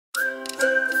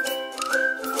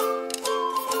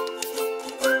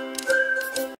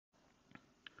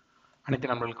அனைத்து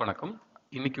நண்பர்களுக்கும் வணக்கம்.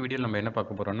 இன்னைக்கு வீடியோவில் நம்ம என்ன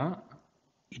பார்க்க போகிறோம்னா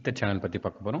ஈத்தர் சேனல் பற்றி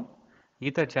பார்க்க போகிறோம்.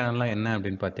 ஈத்தர் சேனல்லாம் என்ன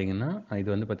அப்படின்னு பார்த்தீங்கன்னா, இது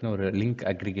வந்து பார்த்தீங்கன்னா ஒரு லிங்க்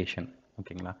அக்ரிகேஷன்.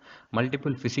 ஓகேங்களா?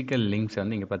 மல்டிபிள் ஃபிசிக்கல் லிங்க்ஸ்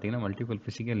வந்து இங்கே பார்த்தீங்கன்னா மல்டிபிள்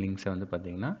ஃபிசிக்கல் லிங்க்ஸை வந்து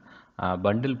பார்த்தீங்கன்னா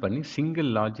பண்டில் பண்ணி சிங்கிள்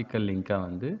லாஜிக்கல் லிங்காக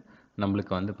வந்து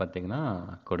நம்மளுக்கு வந்து பார்த்தீங்கன்னா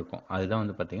கொடுக்கும். அதுதான்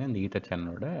வந்து பார்த்தீங்கன்னா இந்த ஈத்தர்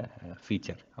சேனலோட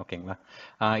ஃபீச்சர். ஓகேங்களா?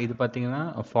 இது பார்த்தீங்கன்னா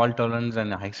fault tolerance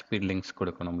and high speed links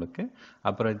கொடுக்கும் நம்மளுக்கு.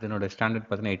 அப்புறம் இதனோட ஸ்டாண்டர்ட்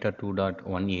பார்த்தீங்கன்னா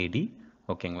 802.1 AD.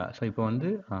 ஓகேங்களா? ஸோ இப்போ வந்து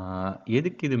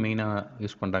எதுக்கு இது மெயினாக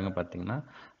யூஸ் பண்ணுறாங்க பார்த்தீங்கன்னா,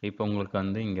 இப்போ உங்களுக்கு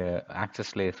வந்து இங்கே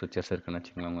ஆக்சஸ் லேயர் சுவிச்சஸ் இருக்குன்னு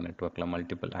வச்சுக்கோங்களேன். உங்கள் நெட்ஒர்க்கில்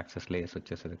மல்டிபிள் ஆக்சஸ் லேயர்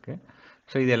சுவிச்சஸ் இருக்குது.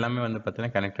 ஸோ இது எல்லாமே வந்து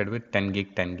பார்த்தீங்கன்னா connected with 10 gig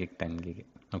 10 gig 10 gig.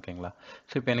 ஓகேங்களா?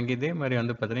 ஸோ இப்போ எனக்கு இதே மாதிரி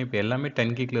வந்து பார்த்தீங்கன்னா இப்போ எல்லாமே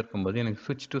 10 gigல இருக்கும்போது எனக்கு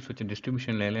சுவிட்ச் டு சுவிட்ச்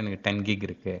டிஸ்ட்ரிபியூஷன் லேயரில் எனக்கு 10 gig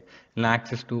இருக்குது. இல்லை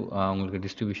ஆக்சஸ் டு உங்களுக்கு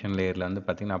டிஸ்ட்ரிபியூஷன் லேயரில் வந்து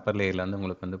பார்த்தீங்கன்னா அப்பர் லேயரில் வந்து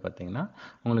உங்களுக்கு வந்து பார்த்தீங்கன்னா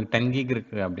உங்களுக்கு 10 gig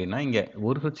இருக்குது அப்படின்னா இங்கே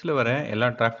ஒரு சுவிட்சில் வர எல்லா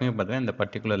டிராஃபிக்கும் பார்த்தீங்கன்னா இந்த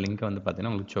பர்டிகுலர் லிங்க்கை வந்து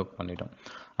பார்த்தீங்கன்னா உங்களுக்கு சோக் பண்ணிடும்.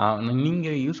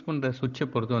 நீங்கள் யூஸ் பண்ணுற சுவிட்சை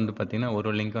பொறுத்து வந்து பார்த்தீங்கன்னா ஒரு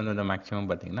லிங்க் வந்து மேக்ஸிமம்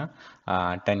பார்த்தீங்கன்னா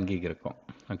 10 gig இருக்கும்.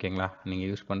 ஓகேங்களா? நீங்கள்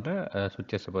யூஸ் பண்ணுற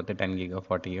சுவிட்சஸை பொறுத்து 10 gig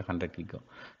 40 gig 100 gig.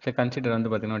 So consider வந்து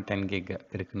பார்த்தீங்கன்னா 10 gig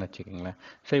இருக்குதுன்னு வச்சுக்கோங்களேன்.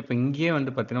 ஸோ இப்போ இங்கேயே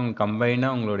வந்து பார்த்தீங்கன்னா உங்களுக்கு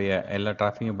கம்பைனாக உங்களுடைய எல்லா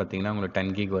டிராஃபிக்கும் பார்த்தீங்கன்னா உங்களுக்கு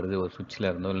 10 gig வருது ஒரு சுவிட்சில்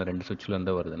இருந்தோ இல்லை 2 சுவிட்சில்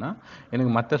இருந்தோ வருதுன்னா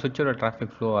எனக்கு மற்ற சுவிட்சோட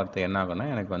டிராஃபிக் ஃப்ளோ ஆகிறது என்ன ஆகும்னா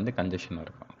எனக்கு வந்து கன்ஜெஷன்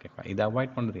இருக்கும். ஓகேப்பா? இதை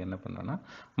அவாய்ட் பண்ணுறது என்ன பண்ணோன்னா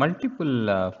மல்டிபிள்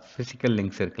ஃபிசிக்கல்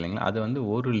லிங்க்ஸ் இருக்கு இல்லைங்களா, அது வந்து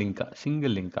ஒரு லிங்காக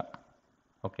சிங்கிள் லிங்காக.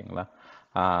 ஓகேங்களா?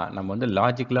 நம்ம வந்து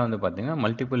லாஜிக்கலாக வந்து பார்த்தீங்கன்னா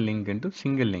multiple link into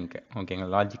single link. ஓகேங்களா?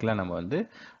 லாஜிக்கலாக நம்ம வந்து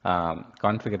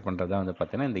கான்ஃபிகர் பண்ணுறது தான் வந்து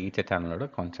பார்த்தீங்கன்னா இந்த ஈத்தர் சேனலோட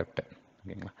கான்செப்ட்.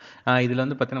 ஓகேங்களா? இதில்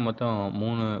வந்து பார்த்தீங்கன்னா மொத்தம்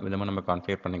 3 விதமாக நம்ம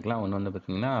கான்ஃபிகர் பண்ணிக்கலாம். ஒன்று வந்து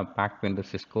பார்த்தீங்கன்னா பேக் வந்து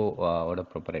சிஸ்கோ ஓட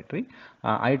ப்ரொப்ரைட்டரி.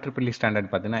 IEEE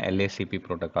ஸ்டாண்டர்ட் பார்த்தீங்கன்னா LACP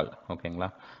ப்ரோட்டோக்கால். ஓகேங்களா?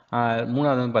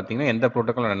 மூணாவது வந்து பார்த்தீங்கன்னா எந்த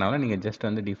ப்ரோட்டோக்கால் வேணாலும் நீங்கள் ஜஸ்ட்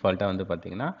வந்து டிஃபால்ட்டாக வந்து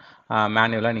பார்த்தீங்கன்னா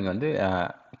மேனுவலாக நீங்கள் வந்து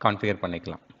கான்ஃபிகர்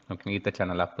பண்ணிக்கலாம். ஓகே, ஈத்தர்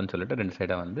சேனல் அப்புன்னு சொல்லிட்டு 2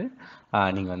 சைடாக வந்து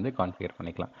நீங்கள் வந்து கான்ஃபிகர்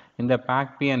பண்ணிக்கலாம். இந்த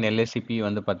பேக்பி அண்ட் LACP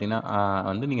வந்து பார்த்தீங்கன்னா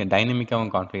வந்து நீங்கள்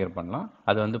டைனமிக்காகவும் கான்ஃபிகர் பண்ணலாம்.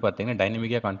 அது வந்து பார்த்தீங்கன்னா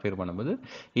டைனமிக்காக கான்ஃபிகர் பண்ணும்போது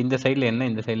இந்த சைடில் என்ன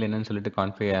இந்த சைடில் என்னன்னு சொல்லிட்டு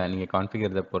நீங்கள்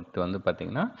கான்ஃபிகரதை பொறுத்து வந்து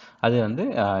பார்த்தீங்கன்னா அது வந்து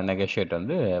நெகோஷியேட்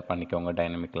வந்து பண்ணிக்கோங்க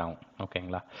டைனமிக்லாம்.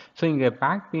 ஓகேங்களா? ஸோ இங்கே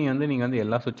பேக்பி வந்து நீங்கள் வந்து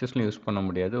எல்லா சுவிட்சஸ்லையும் யூஸ் பண்ண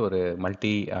முடியாது ஒரு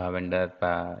மல்டி வெண்டர்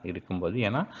இருக்கும்போது.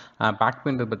 ஏன்னா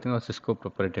பேக்பின்றது பார்த்தீங்கன்னா ஒரு சிஸ்கோ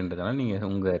ப்ரொப்ரைட்டரின்றதுனால நீங்கள்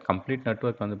உங்கள் கம்ப்ளீட்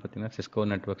நெட்ஒர்க் வந்து பார்த்தீங்கன்னா சிஸ்கோ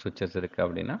நெட்ஒர்க் சுவிச்சஸ் இருக்குது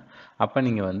அப்படின்னா அப்போ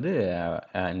நீங்கள் வந்து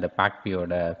இந்த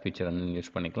பேக்பியோட ஃபீச்சர் வந்து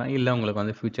யூஸ் பண்ணிக்கலாம். இல்லை உங்களுக்கு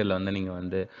வந்து ஃபியூச்சரில் வந்து நீங்கள்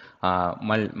வந்து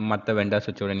மற்ற வெண்டர்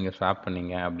சுவிட்சோட நீங்கள் ஸ்வாப்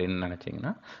பண்ணீங்க அப்படின்னு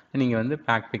நினச்சிங்கன்னா நீங்கள் வந்து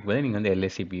பேக்பிக்கு பதில் நீங்கள் வந்து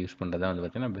LACP யூஸ் பண்ணுறது வந்து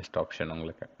பார்த்தீங்கன்னா பெஸ்ட் ஆப்ஷன்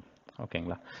உங்களுக்கு.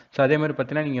 ஓகேங்களா? ஸோ அதே மாதிரி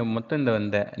பார்த்தீங்கன்னா நீங்கள் மொத்தம்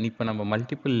இந்த இப்போ நம்ம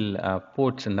மல்டிபிள்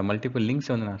போர்ட்ஸ் இந்த மல்டிபிள் லிங்க்ஸ்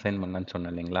வந்து நான் அசைன் பண்ணேன்னு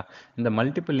சொன்னேன் இல்லைங்களா, இந்த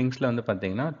மல்டிபிள் லிங்க்ஸில் வந்து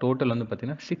பார்த்தீங்கன்னா டோட்டல் வந்து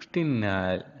பார்த்தீங்கன்னா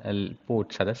 16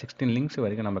 போர்ட்ஸ், அதாவது 16 லிங்க்ஸ்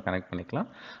வரைக்கும் நம்ம கனெக்ட்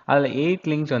பண்ணிக்கலாம். அதில் 8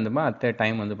 லிங்க்ஸ் வந்து அட்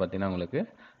டைம் வந்து பார்த்தீங்கன்னா உங்களுக்கு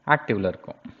ஆக்டிவில்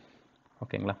இருக்கும்.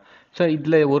 ஓகேங்களா? ஸோ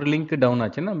இதில் ஒரு லிங்க் டவுன்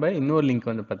ஆச்சுன்னா நம்ம இன்னொரு லிங்க்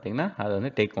வந்து பார்த்தீங்கன்னா அதை வந்து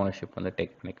டேக் ஓனர்ஷிப் வந்து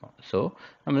டேக் பண்ணிக்கும். ஸோ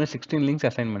நம்ம வந்து 16 லிங்க்ஸ்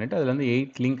அசைன் பண்ணிவிட்டு அதில் வந்து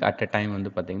 8 லிங்க் அட் டைம் வந்து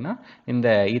பார்த்தீங்கன்னா இந்த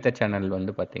ஈத்தர் சேனல்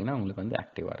வந்து பார்த்தீங்கன்னா உங்களுக்கு வந்து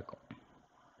ஆக்டிவாக இருக்கும்.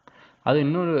 அது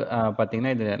இன்னொரு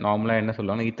பார்த்தீங்கன்னா இது நார்மலாக என்ன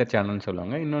சொல்லுவாங்க ஈத்தர் சேனல்னு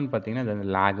சொல்லுவாங்க. இன்னொன்று பார்த்தீங்கன்னா இது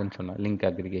வந்து லேக்னு சொன்னாங்க, லிங்க்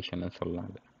அக்ரிகேஷன் சொல்லலாம்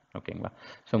அது. ஓகேங்களா?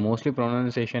 ஸோ மோஸ்ட்லி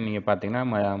ப்ரொனன்சியேஷன் நீங்கள்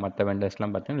பார்த்தீங்கன்னா மற்ற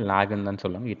வெண்டர்ஸ்லாம் பார்த்தீங்கன்னா லேக்னு தான்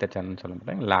சொல்லுவாங்க, ஈத்தர் சேனல்னு சொல்ல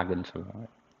மாட்டாங்க, லேக்னு சொல்லுவாங்க.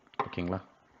 ஓகேங்களா?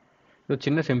 இது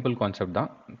சின்ன சிம்பிள் கான்செப்ட் தான்.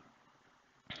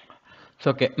 ஸோ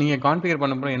ஓகே, நீங்கள் கான்ஃபிகர்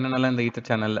பண்ணும்போது என்னென்னலாம் இந்த ஈத்தர்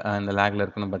சேனல் இந்த லேகில்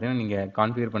இருக்குன்னு பார்த்தீங்கன்னா நீங்கள்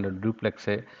கான்ஃபிகர் பண்ணுற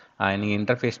டூப்ளெக்ஸு, நீங்கள்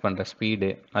இன்டர்ஃபேஸ் பண்ணுற ஸ்பீடு,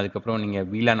 அதுக்கப்புறம் நீங்கள்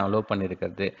VLAN அலோவ்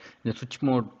பண்ணியிருக்கிறது, இந்த சுவிட்ச்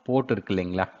மோட் போர்ட் இருக்குது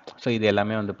இல்லைங்களா, ஸோ இது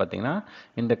எல்லாமே வந்து பார்த்தீங்கன்னா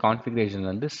இந்த கான்ஃபிகரேஷன்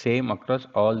வந்து same across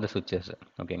all the switches.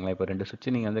 ஓகேங்களா? இப்போ 2 சுவிட்ச்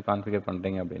நீங்கள் வந்து கான்ஃபிகர்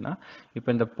பண்ணுறீங்க அப்படின்னா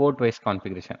இப்போ இந்த போர்ட் வைஸ்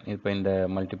கான்ஃபிகரேஷன், இப்போ இந்த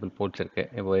மல்டிபிள் போர்ட்ஸ் இருக்குது.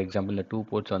 இப்போ எக்ஸாம்பிள் இந்த 2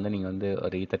 போர்ட்ஸ் வந்து நீங்கள் வந்து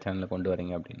ஒரு ஈத்தர் சேனலில் கொண்டு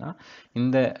வரீங்க அப்படின்னா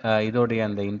இந்த இதோடைய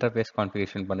அந்த இன்டர்ஃபேஸ்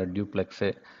கான்ஃபிகரேஷன் பண்ணுற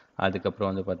டியூப்ளெக்ஸு, அதுக்கப்புறம்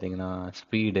வந்து பார்த்தீங்கன்னா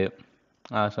ஸ்பீடு,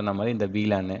 சொன்ன மாதிரி இந்த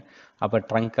VLAN, அப்போ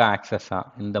ட்ரங்காக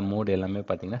ஆக்சஸாக இந்த மோடு எல்லாமே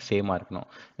பார்த்தீங்கன்னா சேமாக இருக்கணும்.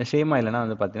 இந்த சேமாக இல்லைனா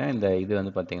வந்து பார்த்தீங்கன்னா இந்த இது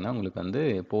வந்து பார்த்தீங்கன்னா உங்களுக்கு வந்து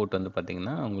போர்ட் வந்து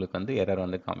பார்த்தீங்கன்னா உங்களுக்கு வந்து எரர்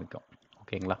வந்து காமிக்கும்.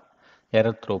 ஓகேங்களா?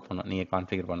 எரர் த்ரோ பண்ணும் நீங்கள்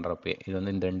கான்ஃபிகர் பண்ணுறப்பே. இது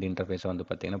வந்து இந்த 2 இன்டர்ஃபேஸ் வந்து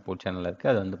பார்த்தீங்கன்னா போர்ட் சேனலில்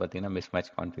இருக்குது, அது வந்து பார்த்தீங்கன்னா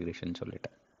மிஸ்மேட்ச் கான்ஃபிகரேஷன்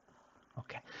சொல்லிட்டு.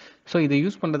 ஓகே, ஸோ இதை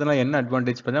யூஸ் பண்ணுறதுனால என்ன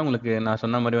அட்வான்டேஜ் பார்த்தா உங்களுக்கு நான்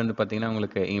சொன்ன மாதிரி வந்து பார்த்தீங்கன்னா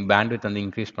உங்களுக்கு பேண்ட்வித் வந்து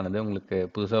இன்க்ரீஸ் பண்ணுது. உங்களுக்கு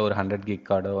புதுசாக ஒரு 100 gig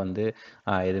கார்டோ வந்து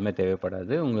எதுவுமே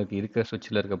தேவைப்படாது. உங்களுக்கு இருக்கிற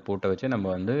சுவிட்சில் இருக்க போர்ட்டை வச்சு நம்ம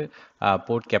வந்து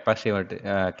போர்ட்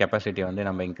கெப்பாசிட்டியை வந்து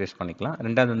நம்ம இன்க்ரீஸ் பண்ணிக்கலாம்.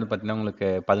 ரெண்டாவது வந்து பார்த்தீங்கன்னா உங்களுக்கு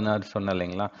 16 சொன்னேன்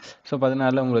இல்லைங்களா, ஸோ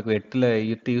 16 உங்களுக்கு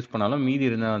 8 யூஸ் பண்ணாலும் மீதி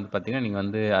இருந்தால் வந்து பார்த்தீங்கன்னா நீங்கள்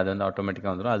வந்து அது வந்து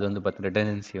ஆட்டோமேட்டிக்காக வந்துடும். அது வந்து பார்த்தீங்கன்னா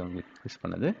ரிடன்டன்சி உங்களுக்கு யூஸ்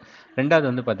பண்ணுது. ரெண்டாவது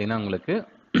வந்து பார்த்தீங்கன்னா உங்களுக்கு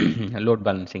லோட்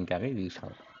பேலன்சிங்காக இது யூஸ்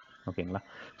ஆகும். ஓகேங்களா.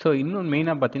 ஸோ இன்னும்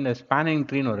மெயினாக பார்த்தீங்கன்னா ஸ்பேனிங்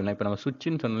ட்ரீன்னு வரும்ல. இப்போ நம்ம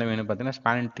சுவிட்சுன்னு சொன்னாலே வேணும் பார்த்தீங்கன்னா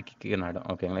ஸ்பேனிங் ட்ரீக்கு நடும்.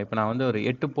 ஓகேங்களா. இப்போ நான் வந்து ஒரு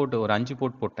 8 போர்ட் ஒரு 5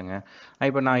 போர்ட் போட்டேங்க.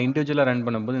 இப்போ நான் இண்டிவிஜுவலாக ரன்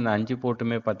பண்ணும்போது இந்த 5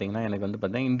 போர்ட்டுமே பார்த்தீங்கன்னா எனக்கு வந்து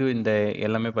பார்த்தீங்கன்னா இந்த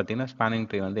எல்லாமே பார்த்தீங்கன்னா ஸ்பேனிங்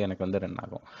ட்ரீ வந்து எனக்கு வந்து ரன்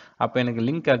ஆகும். அப்போ எனக்கு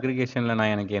லிங்க் அக்ரிகேஷனில்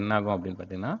எனக்கு என்ன ஆகும் அப்படின்னு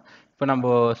பார்த்தீங்கன்னா, இப்போ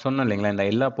நம்ம சொன்னோம் இல்லைங்களா, இந்த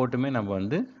எல்லா போர்ட்டுமே நம்ம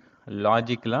வந்து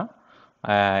லாஜிக்கலாக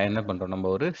என்ன பண்ணுறோம், நம்ம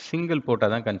ஒரு சிங்கிள்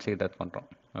போர்ட்டாக தான் கன்சிடர் பண்ணுறோம்.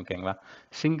 ஓகேங்களா.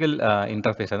 சிங்கிள்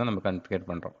இன்டர்ஃபேஸாக தான் நம்ம கன்ஃபிகர்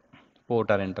பண்ணுறோம்.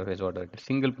 Board R interface what ever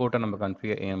single போர்ட்டை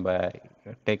நம்ம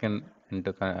டேக்கன்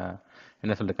இன்ட்டு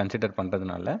என்ன சொல்கிறது கன்சிடர்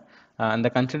பண்ணுறதுனால அந்த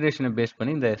கன்சிடரேஷனை பேஸ்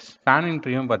பண்ணி இந்த ஸ்பேனிங்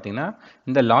ட்ரீயும் பார்த்தீங்கன்னா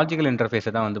இந்த லாஜிக்கல்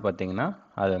இன்டர்ஃபேஸை தான் வந்து பார்த்தீங்கன்னா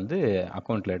அது வந்து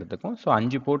அக்கௌண்ட்டில் எடுத்துக்கும். ஸோ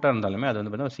 5 போர்ட்டாக இருந்தாலுமே அது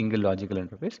வந்து பார்த்தீங்கன்னா சிங்கிள் லாஜிக்கல்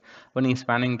இன்டர்ஃபேஸ். இப்போ நீங்கள்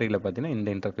ஸ்பேனிங் ட்ரீயில் பார்த்தீங்கன்னா இந்த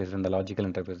இன்டர்ஃபேஸ் இந்த லாஜிக்கல்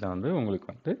இன்டர்ஃபேஸ் தான் வந்து உங்களுக்கு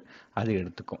வந்து அது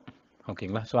எடுத்துக்கும்.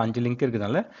 ஓகேங்களா. ஸோ 5 லிங்க்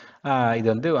இருக்கிறதுனால இது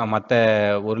வந்து மற்ற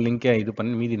ஒரு லிங்கை இது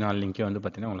பண்ணி மீதி 4 லிங்கை வந்து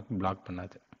பார்த்தீங்கன்னா உங்களுக்கு பிளாக்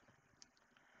பண்ணாது.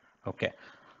 ஓகே.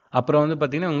 அப்புறம் வந்து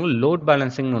பார்த்தீங்கன்னா, உங்களுக்கு லோட்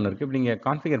பேலன்சிங்னு ஒண்ணு இருக்கு. இப்ப நீங்க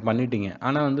கான்ஃபிகர் பண்ணிட்டீங்க.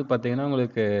 ஆனா வந்து பார்த்தீங்கன்னா,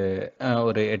 உங்களுக்கு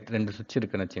ஒரு 2 சுவிட்ச்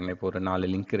இருக்குன்னு வச்சுக்கங்களேன். இப்போ ஒரு 4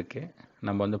 லிங்க் இருக்கு.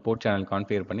 நம்ம வந்து போர்ட் சேனல்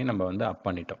கான்ஃபிகர் பண்ணி நம்ம வந்து அப்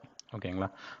பண்ணிட்டோம். ஓகேங்களா?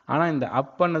 ஆனா இந்த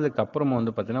அப் பண்ணதுக்கு அப்புறமா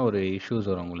வந்து பார்த்தீங்கன்னா, ஒரு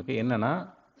இஷ்யூஸ் வரும் உங்களுக்கு. என்னன்னா,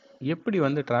 எப்படி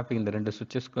வந்து டிராஃபிக் இந்த 2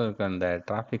 சுவிட்சஸ்க்கும் இருக்க அந்த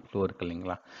டிராஃபிக் ஃப்ளோ இருக்கு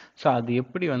இல்லைங்களா? ஸோ அது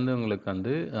எப்படி வந்து உங்களுக்கு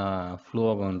வந்து ஃப்ளோ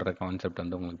ஆகுன்ற கான்செப்ட்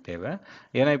வந்து உங்களுக்கு தேவை.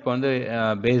 ஏன்னா இப்போ வந்து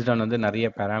பேஸ்ட் ஆன் வந்து நிறைய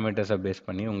பேராமீட்டர்ஸை பேஸ்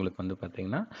பண்ணி உங்களுக்கு வந்து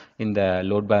பார்த்தீங்கன்னா, இந்த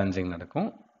லோட் பேலன்சிங்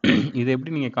நடக்கும். இது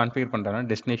எப்படி நீங்கள் கான்ஃபிகர் பண்ணுறதுனா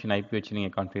டெஸ்டினேஷன் ஐபி வச்சு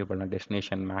நீங்கள் கான்ஃபிகர் பண்ணலாம்.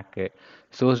 Destination மேக்கு,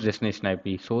 source destination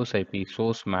IP,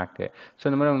 source மேக்கு. So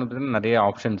இந்த மாதிரி உங்களுக்கு பார்த்தீங்கன்னா நிறைய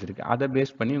ஆப்ஷன்ஸ் இருக்குது. அதை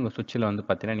பேஸ் பண்ணி உங்கள் சுவிட்சில் வந்து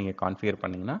பார்த்தீங்கன்னா நீங்கள் கான்ஃபிகர்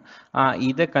பண்ணிங்கன்னா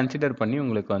இதை கன்சிடர் பண்ணி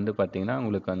உங்களுக்கு வந்து பார்த்தீங்கன்னா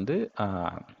உங்களுக்கு வந்து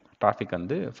டிராஃபிக்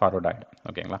வந்து ஃபார்வர்ட் ஆகிடும்.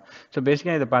 ஓகேங்களா. ஸோ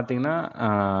பேசிக்காக இதை பார்த்தீங்கன்னா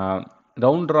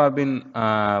ரவுண்ட் ராபின்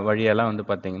வழியெல்லாம் வந்து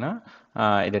பார்த்தீங்கன்னா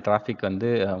இது டிராஃபிக் வந்து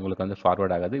உங்களுக்கு வந்து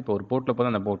ஃபார்வர்ட் ஆகாது. இப்போ ஒரு போர்ட்டில் போது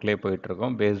அந்த போர்ட்லேயே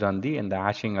போயிட்டுருக்கோம். பேஸ்ட் ஆன் தி இந்த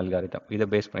ஹேஷிங் அல்காரிதம் இதை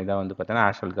பேஸ் பண்ணி தான் வந்து பார்த்தீங்கன்னா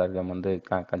ஹேஷ் அல்காரிதம் வந்து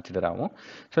கன்சிடர் ஆகும்.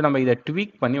 ஸோ நம்ம இதை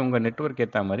ட்வீக் பண்ணி உங்கள் நெட்வொர்க்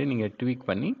ஏற்ற மாதிரி நீங்கள் ட்வீக்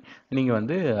பண்ணி நீங்கள்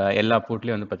வந்து எல்லா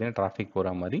போர்ட்லேயும் வந்து பார்த்தீங்கன்னா டிராஃபிக்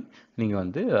போகிற மாதிரி நீங்கள்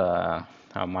வந்து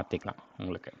மாற்றிக்கலாம்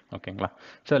உங்களுக்கு. ஓகேங்களா.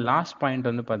 ஸோ லாஸ்ட்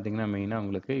பாயிண்ட் வந்து பார்த்தீங்கன்னா மெயினாக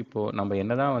உங்களுக்கு இப்போது நம்ம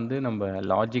என்ன தான் வந்து நம்ம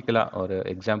லாஜிக்கலாக ஒரு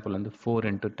எக்ஸாம்பிள் வந்து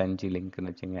 4x10G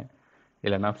லிங்க்னு வச்சுங்க,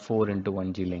 இல்லைனா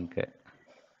 4x1G லிங்க்கு.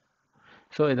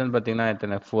 ஸோ இது வந்து பார்த்தீங்கன்னா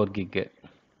எத்தனை 4 கிக்கு,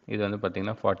 இது வந்து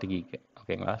பார்த்தீங்கன்னா 40 கிக்கு.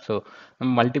 ஓகேங்களா. ஸோ நம்ம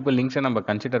மல்டிபிள் லிங்க்ஸை நம்ம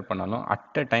கன்சிடர் பண்ணாலும்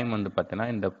அட் அ டைம் வந்து பார்த்தீங்கன்னா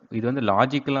இது வந்து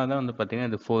லாஜிக்கலாக தான் வந்து பார்த்தீங்கன்னா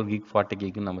இது 4 கிக் 40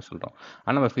 கிக்னு நம்ம சொல்கிறோம்.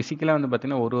 ஆனால் நம்ம ஃபிசிக்கலாக வந்து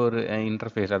பார்த்தீங்கன்னா ஒரு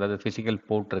இன்டர்ஃபேஸ் அதாவது ஃபிசிக்கல்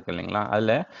போர்ட் இருக்கு இல்லைங்களா,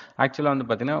 அதில் ஆக்சுவலாக வந்து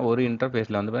பார்த்தீங்கன்னா ஒரு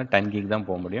இன்டர்ஃபேஸில் வந்து பார்த்தீங்கன்னா 10 கிக் தான்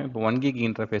போக முடியும். இப்போ 1 கிக்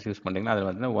இன்டர்ஃபேஸ் யூஸ் பண்ணிங்கன்னா அதில்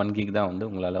வந்து 1 கிக் தான் வந்து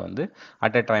உங்களால் வந்து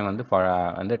அட் அ டைம்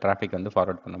வந்து டிராஃபிக் வந்து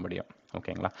ஃபார்வர்ட் பண்ண முடியும்.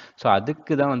 ஓகேங்களா. ஸோ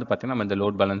அதுக்கு தான் வந்து பார்த்தீங்கன்னா நம்ம இந்த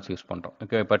லோட் பேலன்ஸ் யூஸ் பண்ணுறோம்.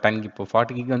 ஓகே. இப்போ 10 இப்போ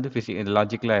 40 கிக் வந்து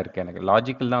லாஜிக்கலாக இருக்குது. எனக்கு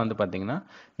லாஜிக்கல் தான் வந்து பார்த்தீங்கன்னா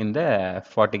இந்த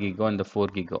 40 கிக்கோ இந்த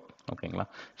 4 கிக்கோ. ஓகேங்களா.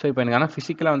 ஸோ இப்போ எனக்கு ஆனால்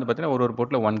ஃபிசிக்கலாக வந்து பார்த்தீங்கன்னா ஒரு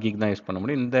போர்ட்டில் 1 கிக் தான் யூஸ் பண்ண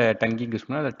முடியும். இந்த 10 கிக் யூஸ்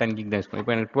பண்ணால் அந்த 10 கிக் தான் யூஸ் பண்ணணும்.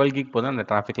 இப்போ எனக்கு 12 கிக் போதும் அந்த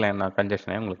டிராஃபிக்கில் என்ன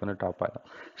கன்ஜெஷன் ஆகி உங்களுக்கு வந்து டாப் ஆகிடும்.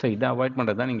 ஸோ இதை அவாய்ட்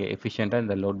பண்ணுறது தான் நீங்கள் எஃபிஷியண்ட்டாக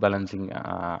இந்த லோட் பேலன்சிங்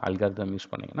அல்காரிதம் யூஸ்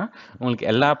பண்ணிங்கன்னா உங்களுக்கு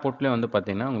எல்லா போர்ட்லேயும் வந்து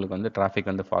பார்த்தீங்கன்னா உங்களுக்கு வந்து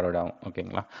டிராஃபிக் வந்து ஃபார்வர்ட் ஆகும்.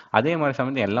 ஓகேங்களா. அதே மாதிரி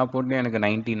சமயத்தில் எல்லா போர்ட்லேயும் எனக்கு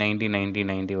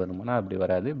 90 வருமானா அப்படி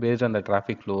வராது. Based on the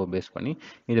traffic ஃப்ளோவை base பண்ணி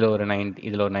இதில் ஒரு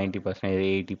 90%,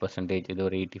 80%, இது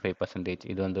ஒரு 85%,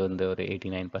 இது வந்து ஒரு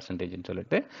 89%ன்னு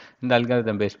சொல்லிட்டு இந்த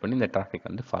அல்காரிதம் பேஸ் பண்ணி இந்த டிராஃபிக்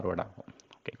வந்து ஃபார்வர்ட் ஆகும்.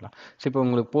 ஓகேங்களா. ஸோ இப்போ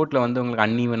உங்களுக்கு போர்ட்டில் வந்து உங்களுக்கு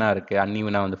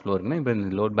அன்ஈவனாக வந்து ஃப்ளோ இருக்குன்னா இப்போ இந்த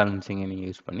லோட் பேலன்சிங்கை நீங்கள்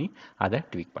யூஸ் பண்ணி அதை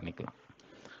ட்வீக் பண்ணிக்கலாம்.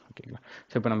 ஓகேங்களா.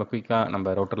 ஸோ இப்போ நம்ம குயிக்காக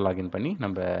நம்ம ரவுட்டர் லாகின் பண்ணி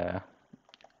நம்ம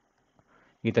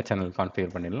ஈத்தர் சேனல்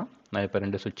கான்ஃபிகர் பண்ணிடலாம். நான் இப்போ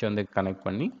 2 சுவிட்சை வந்து கனெக்ட்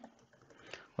பண்ணி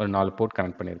ஒரு 4 போர்ட்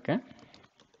கனெக்ட் பண்ணியிருக்கேன்.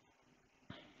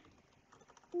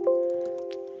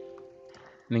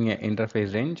 நீங்கள்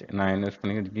இன்டர்ஃபேஸ் ரேஞ்ச் நான் என்ன யூஸ்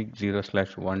பண்ணிக்கிறேன் கிக்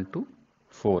 0/1 to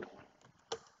 4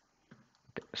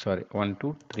 சாரி 1 to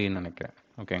 3ன்னு நினைக்கிறேன்.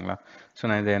 ஓகேங்களா. ஸோ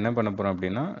நான் இதை என்ன பண்ண போகிறேன்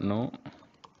அப்படின்னா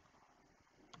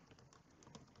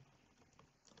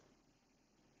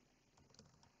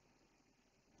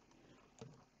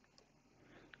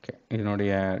ஓகே.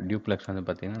 இதனுடைய டியூப்ளெக்ஸ் வந்து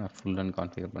பார்த்தீங்கன்னா நான் ஃபுல் அண்ட்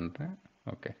கான்ஃபிகர் பண்ணுறேன்.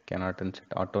 Okay. Cannot and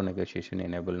set auto negotiation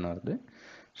எனேபிள்னு வருது.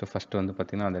 ஸோ ஃபஸ்ட்டு வந்து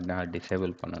பார்த்தீங்கன்னா அதை நான்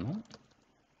டிசேபிள் பண்ணணும்.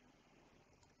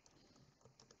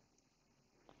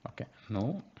 ஓகே.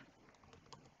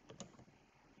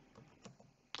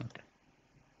 ஓகே.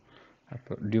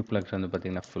 அப்போ டியூப்ளெக்ஸ் வந்து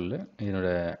பார்த்தீங்கன்னா ஃபுல்லு. இதனோட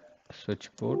சுவிட்ச்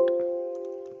போர்ட்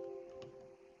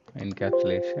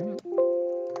என்கேப்சுலேஷன்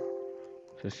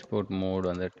சுவிட்ச் போர்ட் மோட்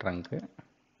வந்து ட்ரங்க்கு.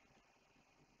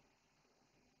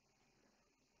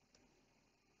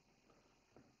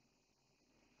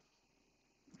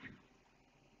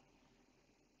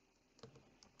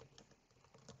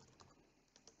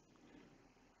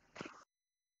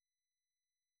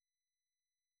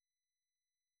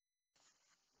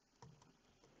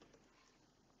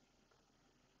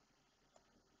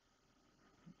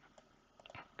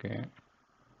 ஓகே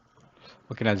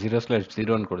ஓகே, நான்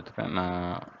 0/0ன்னு கொடுத்துட்டேன். நான்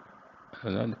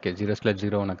ஓகே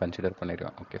 0/0 நான் கன்சிடர்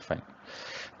பண்ணிடுவேன். Okay fine.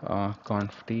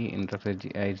 conf t interface gi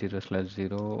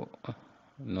 0/0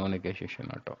 no negotiation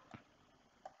auto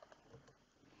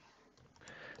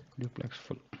duplex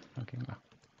full. ஓகேங்களா,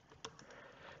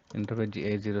 interface gi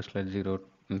 0/0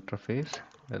 interface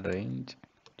range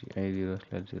gi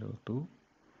 0/0 to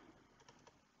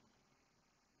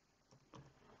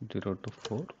 0 to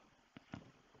 4.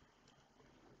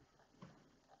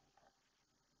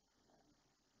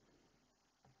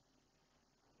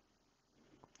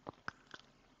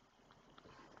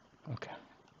 Okay,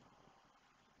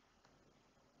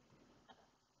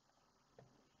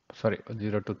 sorry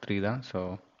 0 to 3 தான். ஸோ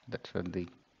தட்ஸ் தி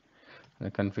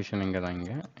கன்ஃபியூஷன் இங்கே தான்.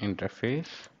 இங்கே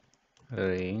இன்டர்ஃபேஸ்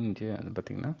ரேஞ்சு அது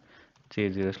பார்த்திங்கன்னா ஜே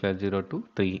 0/0 to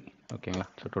 3. ஓகேங்களா,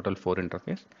 ஸோ டோட்டல் 4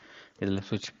 இன்டர்ஃபேஸ். இதில்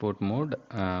சுவிட்ச் போர்ட் மோட்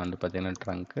வந்து பார்த்திங்கன்னா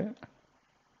ட்ரங்க்கு.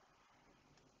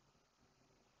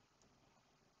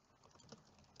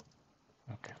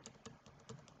 ஓகே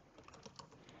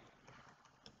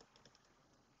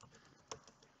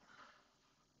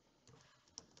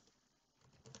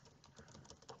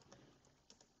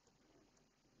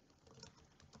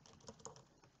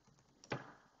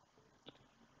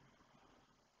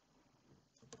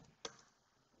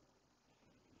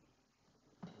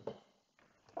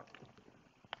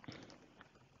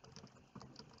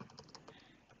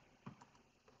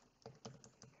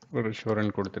ஒரு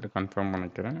ஷோரன் கொடுத்துட்டு கன்ஃபார்ம்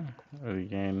பண்ணிக்கிறேன். அது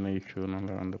ஏன் என்ன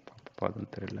இஷ்யூனால வந்து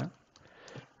பார்த்துன்னு தெரியல,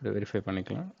 இதை வெரிஃபை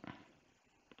பண்ணிக்கலாம்.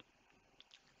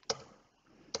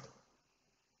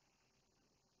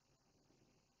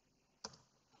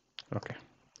 Okay,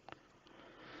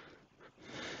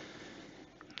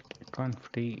 conf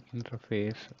t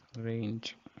interface range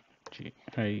gi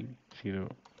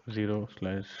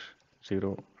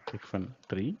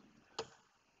 0/0-3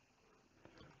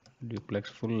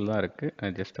 duplex ஃபுல்லாக இருக்குது.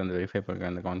 ஜஸ்ட் அந்த வெரிஃபை பண்ண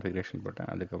அந்த கான்ஃபிகரேஷன் போட்டேன்.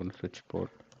 அதுக்கப்புறம் சுவிட்ச்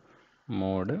board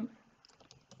mode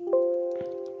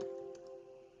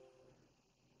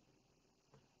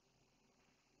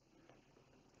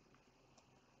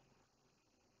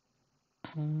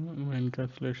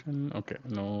encapsulation. Okay,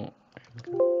 no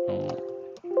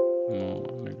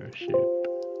negotiate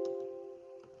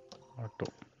auto.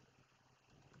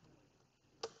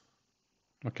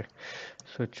 Okay,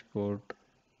 switch port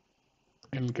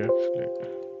encapsulate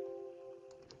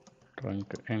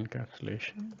trunk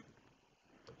encapsulation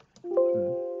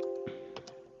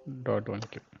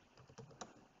 .1q.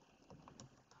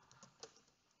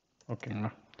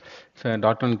 ஓகேங்களா, ஸோ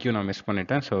 .1q நான் மிஸ்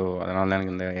பண்ணிட்டேன். ஸோ அதனால தான்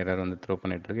எனக்கு இந்த எரர் வந்து த்ரோ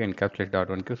பண்ணிகிட்ருக்கு. என்கேப்சுலேட்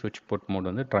 .1q சுவிட்ச் போர்ட் மோட்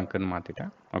வந்து ட்ரங்க்குன்னு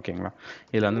மாற்றிட்டேன். ஓகேங்களா,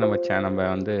 இதில் வந்து நம்ம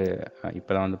வந்து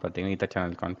இப்போ தான் வந்து பார்த்திங்கன்னா ஈத்தர்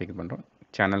சேனல் கான்ஃபிகர் பண்ணுறோம்.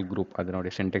 சேனல் குரூப்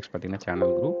அதனுடைய சின்டெக்ஸ் பார்த்திங்கன்னா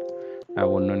சேனல் குரூப்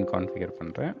நான் 1ன்னு கான்ஃபிகர்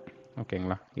பண்ணுறேன்.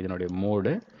 ஓகேங்களா, இதனுடைய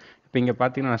மோடு இப்போ இங்கே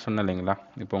பார்த்தீங்கன்னா நான் சொன்னேன் இல்லைங்களா,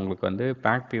 இப்போ உங்களுக்கு வந்து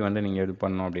பேக் பி வந்து நீங்கள் இது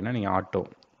பண்ணோம் அப்படின்னா நீங்கள் ஆட்டோ.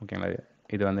 ஓகேங்களா,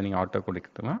 இது வந்து நீங்கள் ஆட்டோ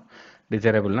கொடுக்கலாம்.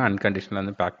 டிசேரபிள்னா அன்கண்டிஷனல்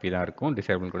வந்து பேக் பி தான் இருக்கும்.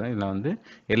 டிசேரபிள் கூட இதில் வந்து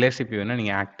எல்ஏசிபி வேணால்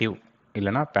நீங்கள் ஆக்டிவ்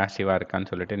இல்லைனா பேசிவாக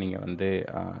இருக்கான்னு சொல்லிட்டு நீங்கள் வந்து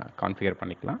கான்ஃபிகர்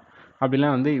பண்ணிக்கலாம்.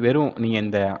 அப்படிலாம் வந்து வெறும் நீங்கள்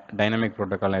இந்த டைனமிக்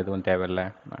ப்ரோட்டோக்கால் எதுவும் தேவையில்லை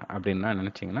அப்படின்னா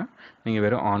நினச்சிங்கன்னா நீங்கள்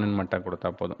வெறும் ஆனுன்னு மட்டும் கொடுத்தா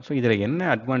போதும். ஸோ இதில் என்ன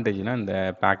அட்வான்டேஜ்னால் இந்த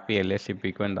பேக்பி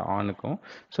எல்ஏசிபிக்கும் இந்த ஆனுக்கும்,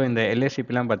 ஸோ இந்த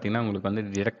எல்ஏசிபிலாம் பார்த்தீங்கன்னா உங்களுக்கு வந்து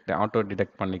டிடெக்ட் ஆட்டோ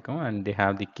டிடெக்ட் பண்ணிக்கும். And the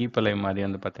have the keep alive மாதிரி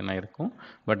வந்து பார்த்தீங்கன்னா இருக்கும்.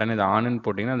 பட் ஆனால் இது ஆனுன்னு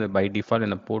போட்டிங்கன்னா அது பை டிஃபால்ட்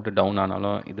இந்த போட்டு டவுன்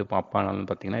ஆனாலும் இது அப் ஆனாலும்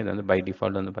பார்த்தீங்கன்னா இது வந்து பை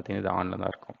டிஃபால்ட் வந்து பார்த்தீங்கன்னா இது ஆனில்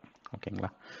தான் இருக்கும். ஓகேங்களா,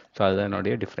 ஸோ அதுதான்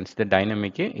என்னுடைய டிஃப்ரென்ஸ். இது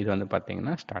டைனமிக்கு, இது வந்து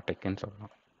பார்த்தீங்கன்னா ஸ்டாட்டிக்குன்னு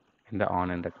சொல்லலாம் இந்த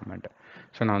ஆன் என்ற கமெண்ட்.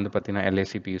 ஸோ நான் வந்து பார்த்தீங்கன்னா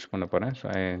எல்ஏசிபி யூஸ் பண்ண போகிறேன். ஸோ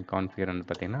கான்ஃபிகர் வந்து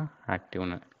பார்த்தீங்கன்னா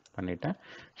ஆக்டிவ்னு பண்ணிவிட்டேன்.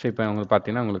 ஸோ இப்போ உங்களுக்கு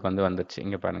பார்த்தீங்கன்னா உங்களுக்கு வந்து வந்துச்சு.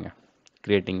 இங்கே பாருங்கள்,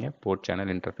 கிரியேட்டிங்க board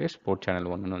channel interface board channel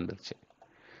 1ன்னு வந்துருச்சு.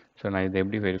 ஸோ நான் இதை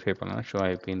எப்படி வெரிஃபை பண்ணலாம், ஷோ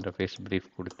ஐபி இன்டர்ஃபேஸ் ப்ரீஃப்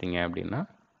கொடுத்தீங்க அப்படின்னா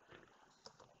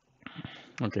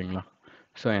ஓகேங்களா,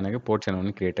 ஸோ எனக்கு போர்ட் சேனல்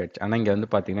 1 கிரியேட் ஆகிடுச்சு. ஆனால் இங்கே வந்து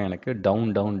பார்த்தீங்கன்னா எனக்கு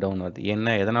டவுன் வருது.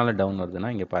 என்ன எதனால் டவுன் வருதுன்னா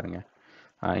இங்கே பாருங்கள்,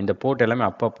 இந்த போர்ட் எல்லாமே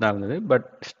அப் தான் இருந்தது. பட்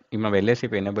நம்ம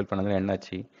எல்ஏசிபி எனேபிள் பண்ணதில்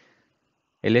என்னாச்சு,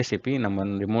 எல்ஏசிபி நம்ம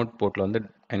ரிமோட் போர்ட்டில் வந்து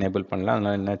எனேபிள் பண்ணலாம்.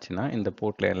 அதனால் என்னாச்சுன்னா இந்த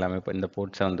போர்ட்டில் எல்லாமே இப்போ இந்த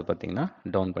போர்ட்ஸை வந்து பார்த்திங்கன்னா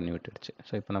டவுன் பண்ணி விட்டுடுச்சு.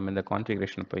 ஸோ இப்போ நம்ம இந்த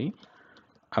கான்ஃபிகரேஷன் போய்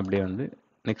அப்படியே வந்து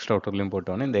நெக்ஸ்ட் அவுட்டர்லையும்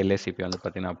போட்டோன்னே இந்த எல்ஏசிபி வந்து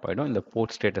பார்த்திங்கன்னா அப் ஆகிடும். இந்த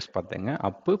போர்ட் ஸ்டேட்டஸ் பார்த்தீங்க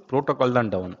அப்பு, ப்ரோட்டோக்கால் தான்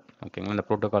டவுன். ஓகேங்களா, இந்த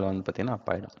ப்ரோட்டோக்கால் வந்து பார்த்திங்கன்னா அப்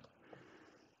ஆகிடும்.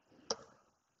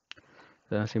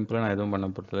 சிம்பிளாக நான் எதுவும் பண்ண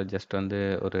போகிறதில்ல, ஜஸ்ட் வந்து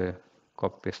ஒரு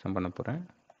காப்பி பேஸ்ட் தான் பண்ண போகிறேன்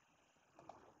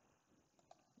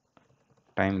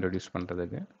டைம் ரெடியூஸ்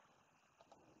பண்ணுறதுக்கு.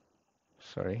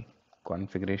 சாரி,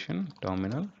 கான்ஃபிகரேஷன்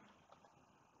டெர்மினல்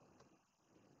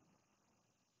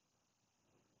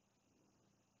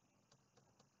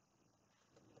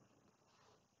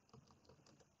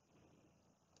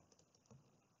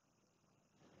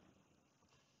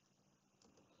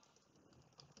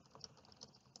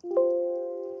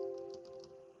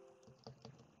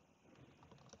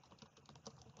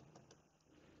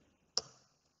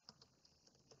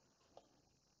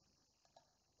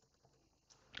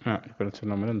இப்போ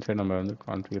சொன்ன மாதிரி இந்த சைடு நம்ம வந்து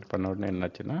கான்ஃபிகர் பண்ண உடனே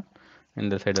என்னாச்சுன்னா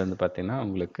இந்த சைடு வந்து பார்த்திங்கன்னா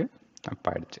உங்களுக்கு அப்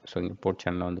ஆகிடுச்சு. ஸோ இங்கே போர்ட்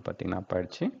சேனலில் வந்து பார்த்திங்கன்னா அப்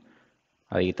ஆகிடுச்சு.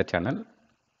 அது ஈத்தர் சேனல்.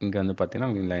 இங்கே வந்து பார்த்திங்கன்னா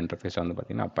உங்களுக்கு இந்த இன்டர்ஃபேஸ் வந்து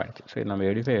பார்த்திங்கன்னா அப் ஆகிடுச்சு. ஸோ நம்ம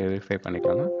வெரிஃபை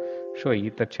பண்ணிக்கலாம்னா ஷோ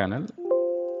ஈத்தர் சேனல்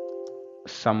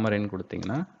சம்மரின்னு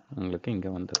கொடுத்திங்கன்னா உங்களுக்கு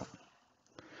இங்கே வந்துடும்.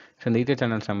 ஸோ இந்த ஈத்தர்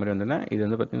சேனல் சம்மரி வந்துன்னா இது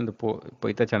வந்து பார்த்திங்கன்னா இந்த இப்போ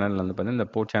ஈத்தர் சேனல் வந்து பார்த்திங்கன்னா இந்த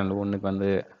போர்ட் சேனல் ஒன்றுக்கு வந்து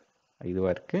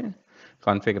இதுவாக இருக்குது,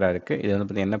 கான்ஃபிகராக இருக்குது. இது வந்து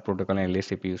பார்த்திங்கன்னா என்ன ப்ரோட்டோக்கால்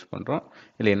எல்ஏசிபி யூஸ் பண்ணுறோம்,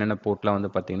 இல்லை என்னென்ன போர்ட்லாம் வந்து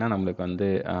பார்த்திங்கன்னா நம்மளுக்கு வந்து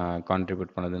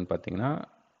கான்ட்ரிபியூட் பண்ணுதுன்னு பார்த்திங்கன்னா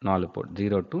 4 போர்ட்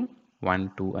 0, 2, 1,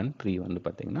 2 and 3 வந்து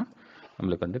பார்த்திங்கன்னா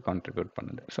நம்மளுக்கு வந்து கான்ட்ரிபியூட்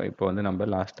பண்ணுது. ஸோ இப்போ வந்து நம்ம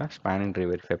லாஸ்ட்டாக ஸ்பேனிங் ட்ரீ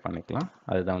வெரிஃபை பண்ணிக்கலாம்.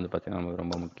 அதுதான் வந்து பார்த்திங்கன்னா நமக்கு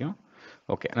ரொம்ப முக்கியம்.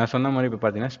 ஓகே, நான் சொன்ன மாதிரி இப்போ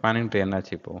பார்த்திங்கன்னா ஸ்பேனிங் ட்ரீ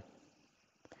என்னாச்சு, இப்போது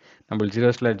நம்மளுக்கு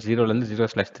 0/0லேருந்து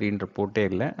 0/3ன்ற போர்ட்டே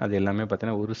இல்லை. அது எல்லாமே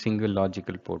பார்த்தீங்கன்னா ஒரு சிங்கிள்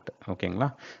லாஜிக்கல் போர்ட். ஓகேங்களா,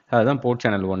 அதுதான் போர்ட்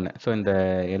சேனல் 1. ஸோ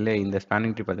இந்த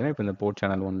ஸ்பேனிங் ட்ரீ பார்த்தீங்கன்னா இப்போ இந்த போர்ட்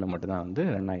சேனல் 1 மட்டும் தான் வந்து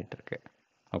ரன் ஆகிட்டு இருக்கு.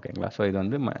 ஓகேங்களா, ஸோ இது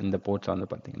வந்து இந்த போர்ட்ஸை வந்து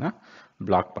பார்த்தீங்கன்னா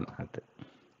பிளாக் பண்ணாது.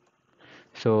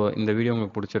 ஸோ இந்த வீடியோ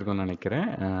உங்களுக்கு பிடிச்சிருக்குன்னு நினைக்கிறேன்.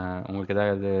 உங்களுக்கு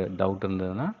ஏதாவது டவுட்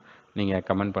இருந்ததுன்னா நீங்கள்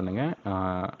கமெண்ட் பண்ணுங்கள்.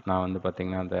 நான் வந்து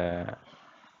பார்த்தீங்கன்னா அந்த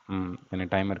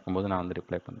எனக்கு டைம் இருக்கும்போது நான் வந்து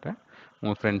ரிப்ளை பண்ணுறேன்.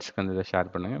 உங்கள் ஃப்ரெண்ட்ஸ்க்கு வந்து இதை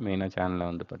ஷேர் பண்ணுங்கள். மெயினாக சேனலை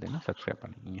வந்து பார்த்தீங்கன்னா சப்ஸ்கிரைப்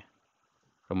பண்ணிக்கோங்க.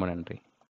 ரொம்ப நன்றி.